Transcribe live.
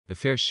A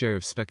fair share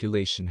of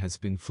speculation has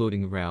been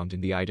floating around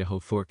in the Idaho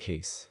 4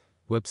 case.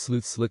 Web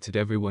sleuths looked at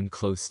everyone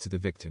close to the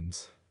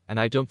victims, and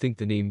I don't think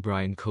the name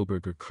Bryan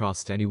Kohberger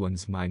crossed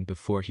anyone's mind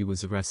before he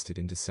was arrested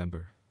in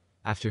December.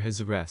 After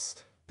his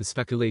arrest, the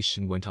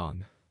speculation went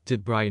on.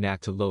 Did Bryan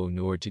act alone,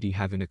 or did he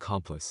have an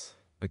accomplice,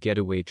 a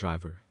getaway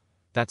driver?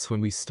 That's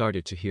when we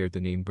started to hear the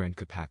name Brent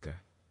Kopacka.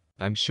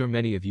 I'm sure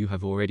many of you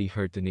have already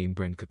heard the name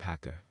Brent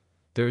Kopacka.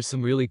 There are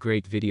some really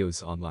great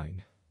videos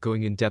online,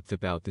 going in depth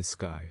about this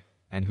guy,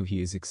 and who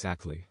he is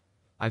exactly.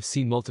 I've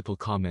seen multiple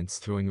comments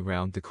throwing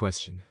around the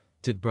question,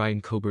 did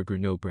Bryan Kohberger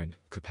know Brent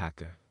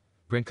Kopacka?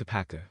 Brent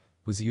Kopacka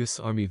was a U.S.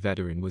 Army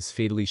veteran and was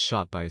fatally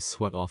shot by a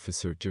SWAT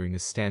officer during a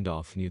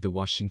standoff near the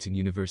Washington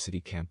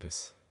University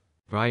campus.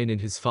 Bryan and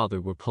his father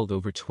were pulled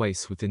over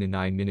twice within a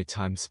 9-minute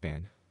time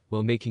span,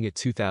 while making a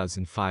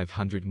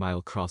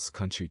 2,500-mile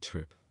cross-country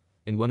trip.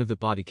 In one of the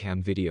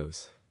bodycam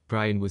videos,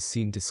 Bryan was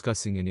seen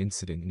discussing an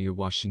incident near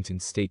Washington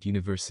State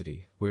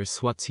University, where a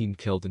SWAT team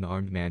killed an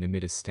armed man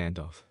amid a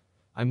standoff.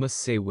 I must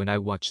say, when I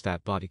watched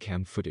that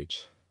bodycam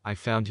footage, I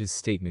found his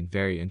statement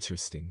very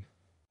interesting.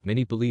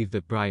 Many believe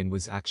that Bryan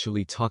was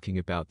actually talking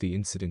about the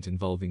incident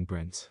involving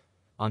Brent.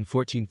 On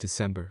 14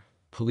 December,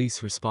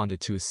 police responded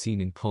to a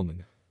scene in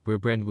Pullman, where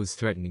Brent was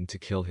threatening to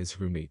kill his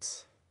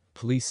roommates.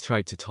 Police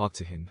tried to talk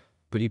to him,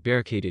 but he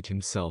barricaded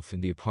himself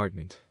in the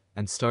apartment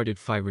and started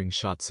firing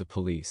shots at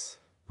police,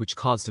 which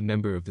caused a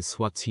member of the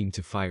SWAT team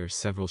to fire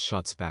several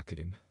shots back at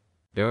him.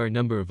 There are a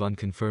number of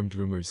unconfirmed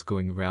rumors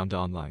going around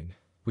online,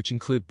 which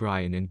include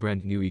Bryan and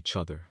Brent knew each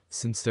other,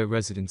 since their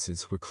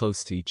residences were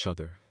close to each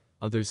other.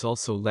 Others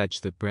also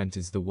allege that Brent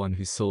is the one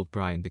who sold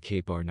Bryan the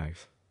K-bar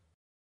knife.